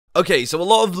Okay, so a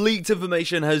lot of leaked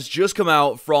information has just come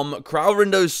out from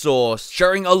Crowrindo's source,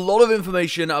 sharing a lot of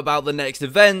information about the next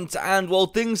event, and well,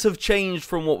 things have changed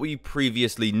from what we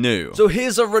previously knew. So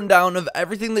here's a rundown of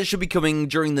everything that should be coming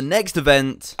during the next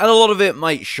event, and a lot of it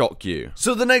might shock you.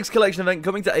 So the next collection event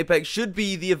coming to Apex should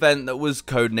be the event that was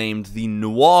codenamed the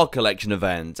Noir Collection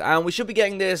event, and we should be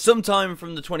getting this sometime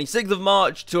from the 26th of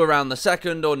March to around the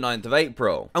 2nd or 9th of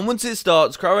April. And once it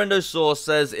starts, Crowrindo's source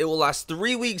says it will last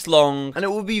 3 weeks long, and it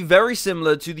will be very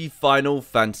similar to the Final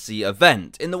Fantasy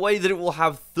event, in the way that it will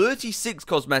have 36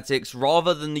 cosmetics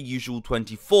rather than the usual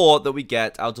 24 that we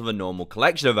get out of a normal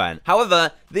collection event.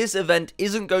 However, this event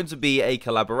isn't going to be a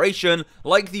collaboration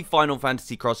like the Final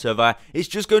Fantasy crossover. It's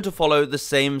just going to follow the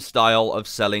same style of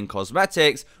selling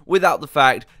cosmetics without the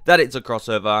fact that it's a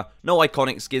crossover. No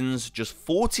iconic skins, just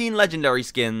 14 legendary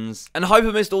skins. And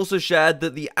Hypermist also shared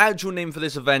that the actual name for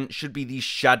this event should be the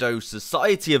Shadow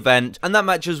Society event, and that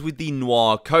matches with the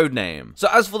Noir codename. So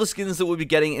as for the skins that we'll be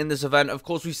getting in this event, of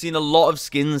course we've seen a lot of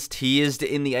skins teased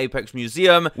in the Apex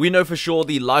Museum. We know for sure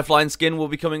the Lifeline skin will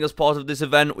be coming as part of this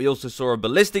event. We also saw a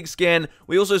Ballistic skin.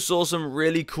 We also saw some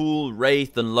really cool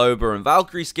Wraith and Loba and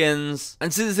Valkyrie skins.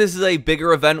 And since this is a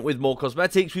bigger event with more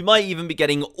cosmetics, we might even be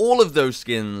getting all of those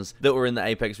skins that were in the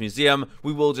Apex Museum.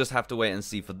 We will just have to wait and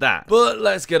see for that. But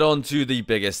let's get on to the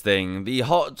biggest thing, the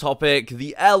hot topic,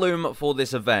 the heirloom for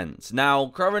this event. Now,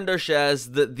 Crowrindo shares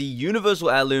that the Universal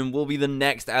Heirloom will be the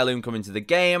next heirloom coming to the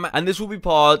game, and this will be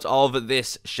part of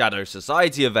this Shadow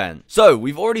Society event. So,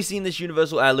 we've already seen this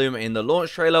Universal Heirloom in the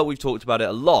launch trailer. We've talked about it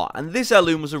a lot, and this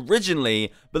heirloom was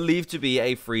originally believed to be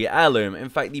a free heirloom. In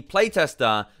fact, the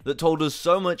playtester that told us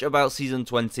so much about Season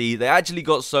 20, they actually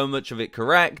got so much of it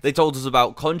correct. They told us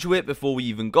about Conduit before we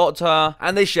even got her,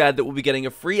 and they shared that we'll be getting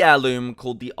a free heirloom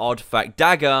called the Artifact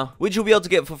Dagger, which you'll be able to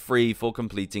get for free for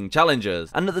completing challenges.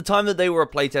 And at the time that they were a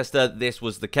playtester, this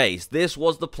was the case. This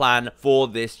was the plan for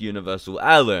this Universal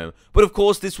Heirloom. But of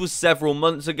course, this was several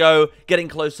months ago, getting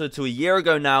closer to a year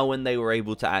ago now when they were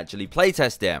able to actually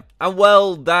playtest it. And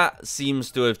well, that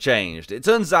seems to have changed. It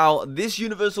turns out this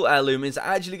Universal Heirloom is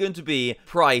actually going to be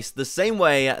priced the same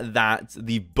way that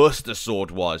the Buster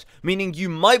Sword was, meaning you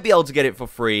might be able to get it for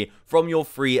free from your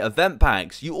free event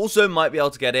packs. You also might be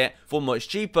able to get it for much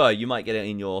cheaper. You might get it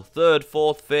in your 3rd,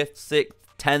 4th, 5th, 6th,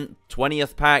 10th,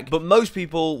 20th pack, but most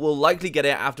people will likely get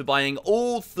it after buying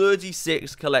all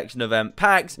 36 collection event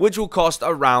packs, which will cost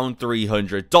around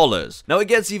 $300. Now, it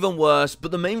gets even worse,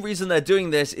 but the main reason they're doing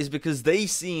this is because they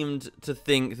seemed to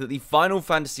think that the Final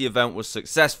Fantasy event was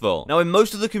successful. Now, in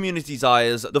most of the community's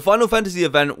eyes, the Final Fantasy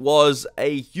event was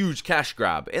a huge cash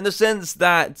grab, in the sense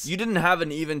that you didn't have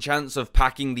an even chance of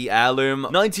packing the heirloom.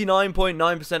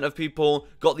 99.9% of people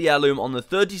got the heirloom on the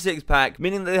 36 pack,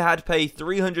 meaning they had to pay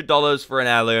 $300 for an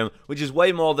heirloom, which is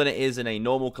way more than it is in a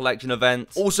normal collection event.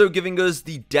 Also giving us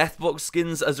the Deathbox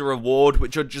skins as a reward,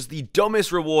 which are just the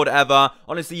dumbest reward ever.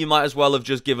 Honestly, you might as well have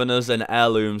just given us an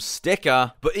heirloom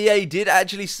sticker. But EA did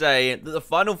actually say that the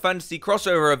Final Fantasy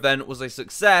crossover event was a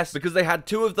success because they had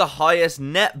 2 of the highest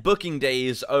net booking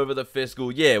days over the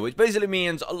fiscal year, which basically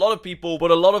means a lot of people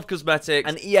bought a lot of cosmetics,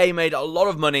 and EA made a lot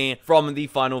of money from the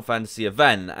Final Fantasy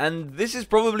event. And this is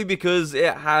probably because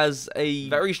it has a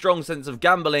very strong sense of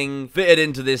gambling fitted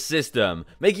into this system,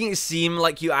 making it seem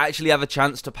like you actually have a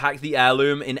chance to pack the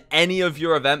heirloom in any of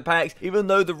your event packs, even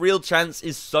though the real chance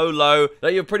is so low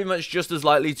that you're pretty much just as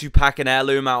likely to pack an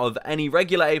heirloom out of any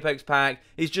regular Apex pack.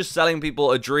 It's just selling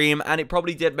people a dream, and it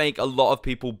probably did make a lot of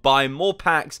people buy more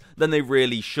packs than they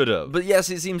really should have. But yes,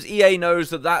 it seems EA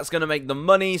knows that that's going to make them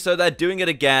money, so they're doing it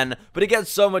again. But it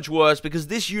gets so much worse because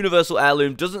this Universal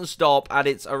Heirloom doesn't stop at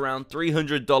its around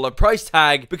 $300 price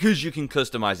tag, because you can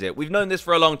customize it. We've known this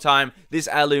for a long time. This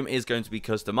heirloom is going to be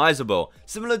customizable.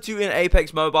 Similar to in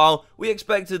Apex Mobile, we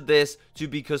expected this to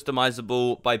be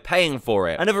customizable by paying for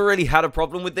it. I never really had a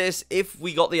problem with this. If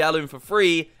we got the heirloom for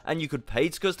free and you could pay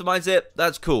to customize it,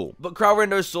 that's cool. But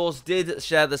Crowrindo's source did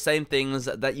share the same things,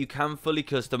 that you can fully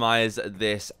customize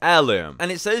this heirloom.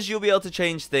 And it says you'll be able to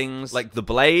change things like the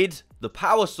blade, the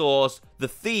power source, the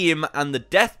theme, and the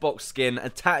Deathbox skin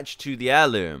attached to the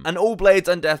heirloom. And all blades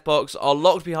and Deathbox are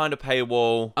locked behind a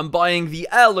paywall, and buying the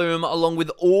heirloom along with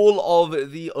all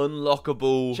of the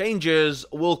unlockable changes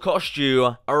will cost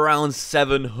you around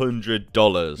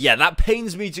 $700. Yeah, that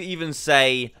pains me to even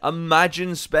say.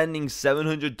 Imagine spending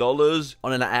 $700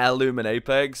 on an heirloom in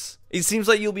Apex. It seems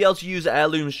like you'll be able to use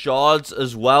heirloom shards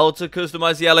as well to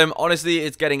customize the heirloom. Honestly,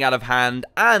 it's getting out of hand,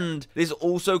 and this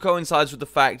also coincides with the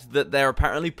fact that they're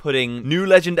apparently putting new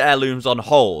legend heirlooms on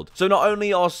hold. So not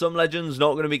only are some legends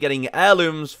not going to be getting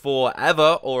heirlooms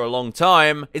forever or a long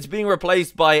time, it's being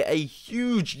replaced by a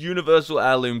huge universal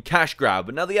heirloom cash grab.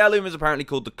 Now, the heirloom is apparently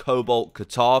called the Cobalt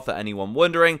Qatar, for anyone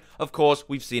wondering. Of course,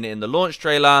 we've seen it in the launch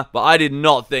trailer, but I did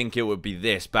not think it would be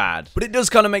this bad. But it does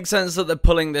kind of make sense that they're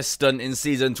pulling this stunt in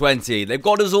Season 20. They've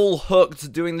got us all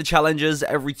hooked doing the challenges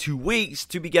every 2 weeks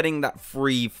to be getting that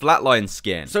free flatline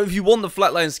skin. So if you want the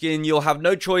flatline skin, you'll have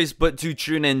no choice but to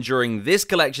tune in during this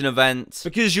collection event,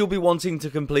 because you'll be wanting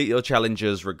to complete your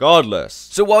challenges regardless.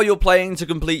 So while you're playing to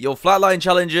complete your flatline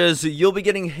challenges, you'll be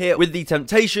getting hit with the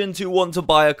temptation to want to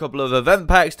buy a couple of event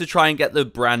packs to try and get the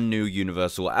brand new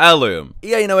universal heirloom.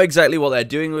 EA know exactly what they're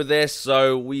doing with this,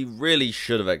 so we really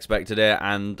should have expected it,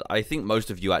 and I think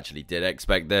most of you actually did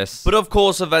expect this. But of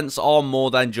course, events are more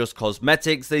than just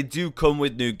cosmetics. They do come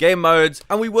with new game modes,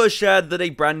 and we were shared that a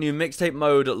brand new mixtape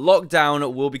mode,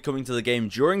 Lockdown, will be coming to the game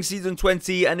during Season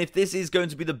 20, and if this is going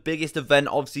to be the biggest event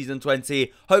of Season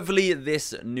 20, hopefully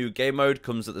this new game mode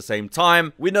comes at the same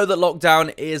time. We know that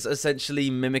Lockdown is essentially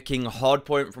mimicking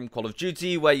Hardpoint from Call of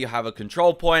Duty, where you have a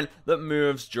control point that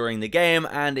moves during the game,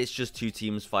 and it's just two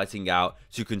teams fighting out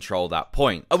to control that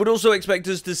point. I would also expect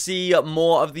us to see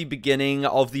more of the beginning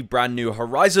of the brand new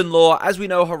Horizon lore. As we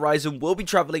know, Horizon will be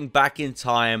traveling back in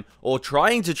time, or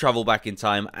trying to travel back in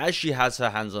time, as she has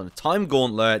her hands on a time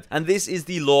gauntlet, and this is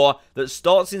the lore that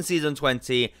starts in Season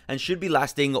 20 and should be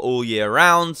lasting all year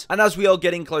round. And as we are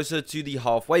getting closer to the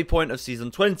halfway point of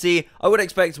Season 20, I would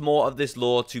expect more of this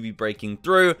lore to be breaking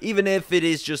through. Even if it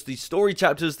is just the story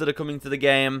chapters that are coming to the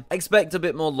game, expect a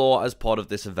bit more lore as part of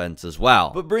this event as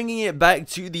well. But bringing it back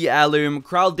to the heirloom,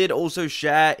 Kral did also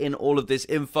share in all of this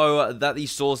info that the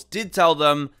source did tell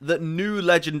them that new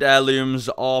legend heirlooms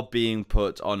are being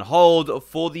put on hold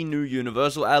for the new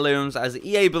universal heirlooms, as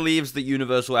EA believes that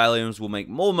universal heirlooms will make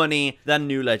more money than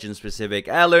new legend specific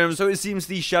heirlooms. So it seems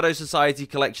the Shadow Society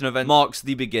collection event marks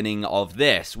the beginning of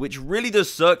this, which really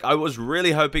does suck. I was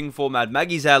really hoping for Mad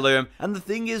Maggie's heirloom, and the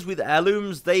thing is, with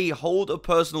heirlooms, they hold a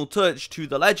personal touch to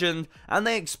the legend and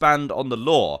they expand on the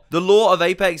lore. The lore of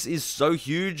Apex is so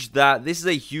huge that this is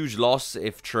a huge loss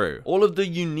if true. All of the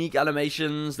unique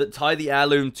animations that tie the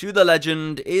heirloom to the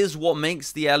legend is what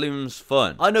makes the heirlooms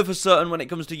fun. I know for certain when it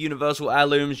comes to universal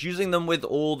heirlooms, using them with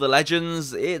all the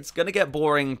legends, it's gonna get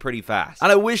boring pretty fast.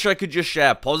 And I wish I could just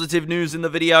share positive news in the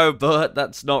video, but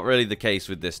that's not really the case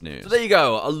with this news. So there you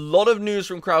go, a lot of news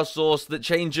from crowdsourced that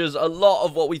changes a lot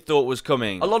of what we thought was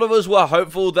coming. A lot of us were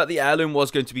hopeful that the heirloom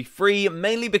was going to be free,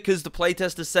 mainly because the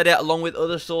playtester said it, along with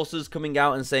other sources coming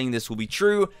out and saying this will be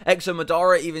true. Exo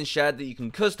Madara even shared that you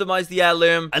can customize the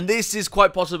heirloom, and this is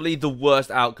quite possibly the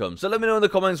worst outcome. So let me know in the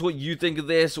comments what you think of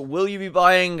this. Will you be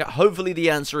buying? Hopefully the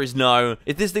answer is no.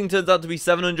 If this thing turns out to be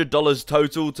 $700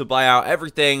 total to buy out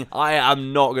everything, I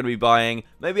am not going to be buying.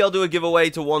 Maybe I'll do a giveaway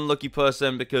to one lucky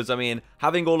person, because I mean,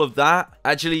 having all of that,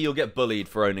 actually you'll get bullied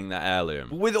for owning that heirloom.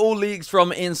 With all leaks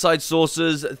from inside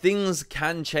sources, things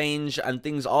can change and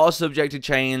things are subject to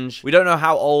change. We don't know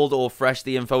how old or fresh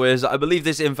the info is. I believe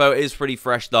this info is pretty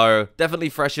fresh though. Definitely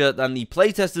fresher than the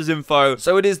playtester's info,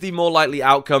 so it is the more likely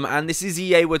outcome, and this is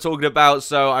EA we're talking about,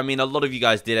 so I mean, a lot of you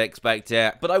guys did expect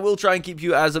it, but I will try and keep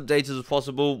you as updated as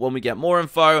possible when we get more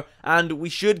info, and we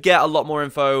should get a lot more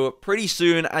info pretty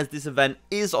soon, as this event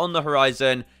is on the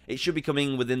horizon. It should be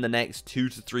coming within the next 2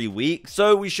 to 3 weeks,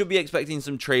 so we should be expecting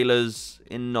some trailers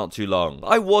in not too long.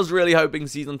 I was really hoping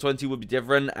Season 20 would be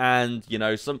different, and, you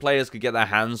know, some players could get their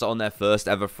hands on their first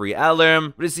ever free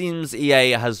heirloom, but it seems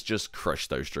EA has just crushed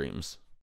those dreams.